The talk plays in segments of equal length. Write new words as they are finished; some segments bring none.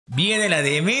Viene la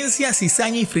demencia,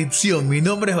 cizaña y fricción. Mi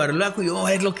nombre es Barulaco y vamos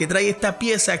a ver lo que trae esta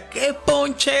pieza. ¡Qué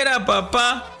ponchera,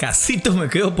 papá! Casitos me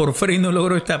quedo por fuera y no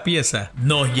logro esta pieza.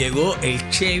 Nos llegó el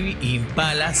Chevy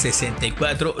Impala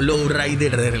 64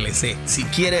 Lowrider de RLC. Si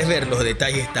quieres ver los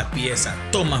detalles de esta pieza,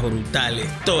 tomas brutales,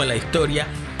 toda la historia,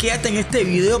 quédate en este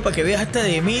video para que veas esta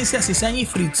demencia, cizaña y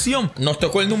fricción. Nos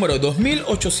tocó el número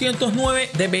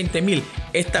 2809 de 20.000.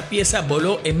 Esta pieza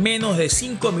voló en menos de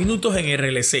 5 minutos en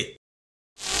RLC.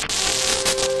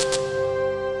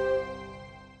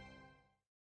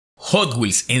 Hot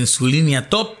Wheels en su línea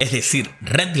top, es decir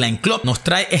Redline Club, nos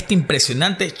trae este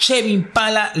impresionante Chevy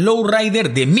Impala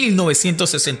Lowrider de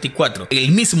 1964.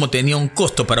 El mismo tenía un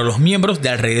costo para los miembros de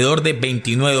alrededor de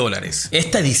 $29.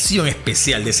 Esta edición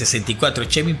especial de 64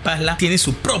 Chevy Impala tiene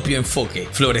su propio enfoque,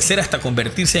 florecer hasta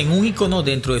convertirse en un ícono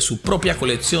dentro de su propia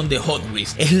colección de Hot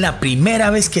Wheels. Es la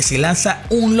primera vez que se lanza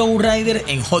un Lowrider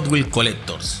en Hot Wheels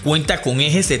Collectors. Cuenta con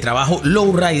ejes de trabajo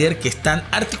Lowrider que están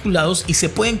articulados y se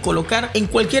pueden colocar en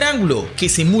cualquier ángulo, que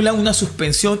simula una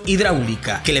suspensión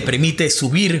hidráulica que le permite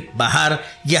subir, bajar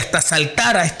y hasta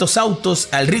saltar a estos autos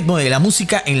al ritmo de la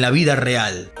música en la vida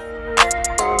real.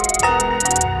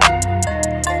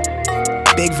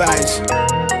 Big vibes.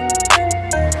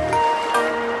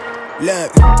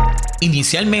 Look.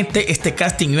 Inicialmente este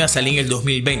casting iba a salir en el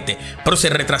 2020, pero se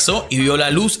retrasó y vio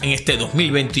la luz en este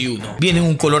 2021. Viene en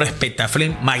un color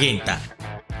espetaflén magenta,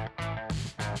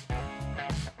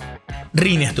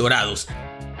 rines dorados,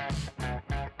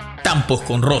 tampos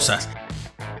con rosas.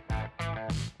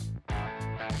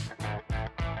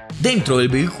 Dentro del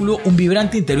vehículo un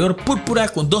vibrante interior púrpura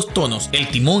con dos tonos, el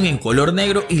timón en color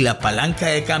negro y la palanca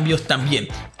de cambios también.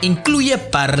 Incluye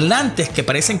parlantes que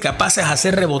parecen capaces de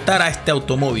hacer rebotar a este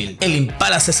automóvil. El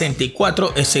Impala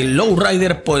 64 es el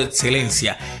Lowrider por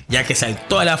excelencia, ya que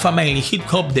saltó a la fama en el hip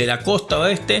hop de la costa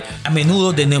oeste, a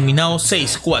menudo denominado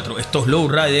 6-4. Estos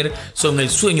Lowrider son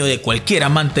el sueño de cualquier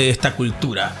amante de esta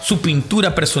cultura. Su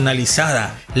pintura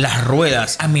personalizada, las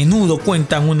ruedas, a menudo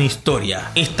cuentan una historia.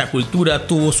 Esta cultura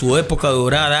tuvo su época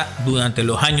dorada durante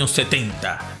los años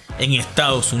 70. En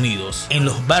Estados Unidos, en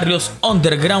los barrios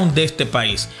underground de este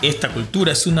país. Esta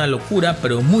cultura es una locura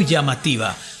pero muy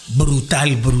llamativa,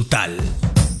 brutal.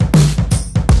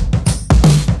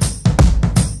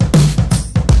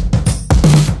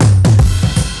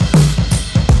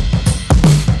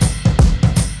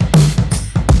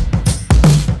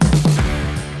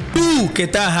 Que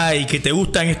estás ahí, que te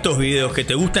gustan estos videos, que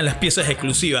te gustan las piezas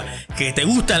exclusivas, que te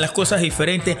gustan las cosas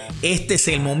diferentes, este es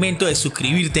el momento de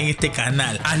suscribirte en este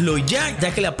canal. Hazlo ya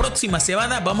que la próxima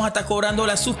semana vamos a estar cobrando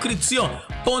la suscripción.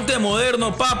 Ponte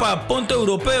moderno, papa, ponte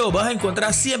europeo. Vas a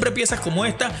encontrar siempre piezas como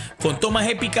esta, con tomas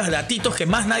épicas, datitos que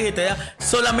más nadie te da,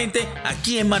 solamente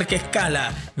aquí en marca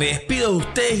Escala. Me despido de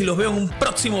ustedes y los veo en un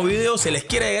próximo video. Se les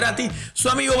quiere de gratis. Su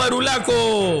amigo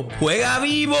Barulaco. ¡Juega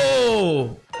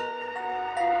vivo!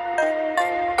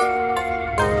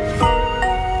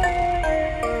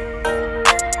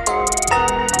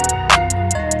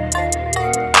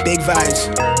 Big vibes.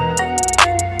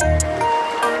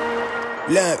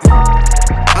 Look,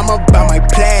 I'm about my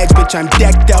pledge, bitch. I'm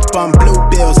decked up on blue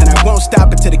bills, and I won't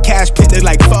stop until the cash pit look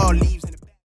like fall leaves.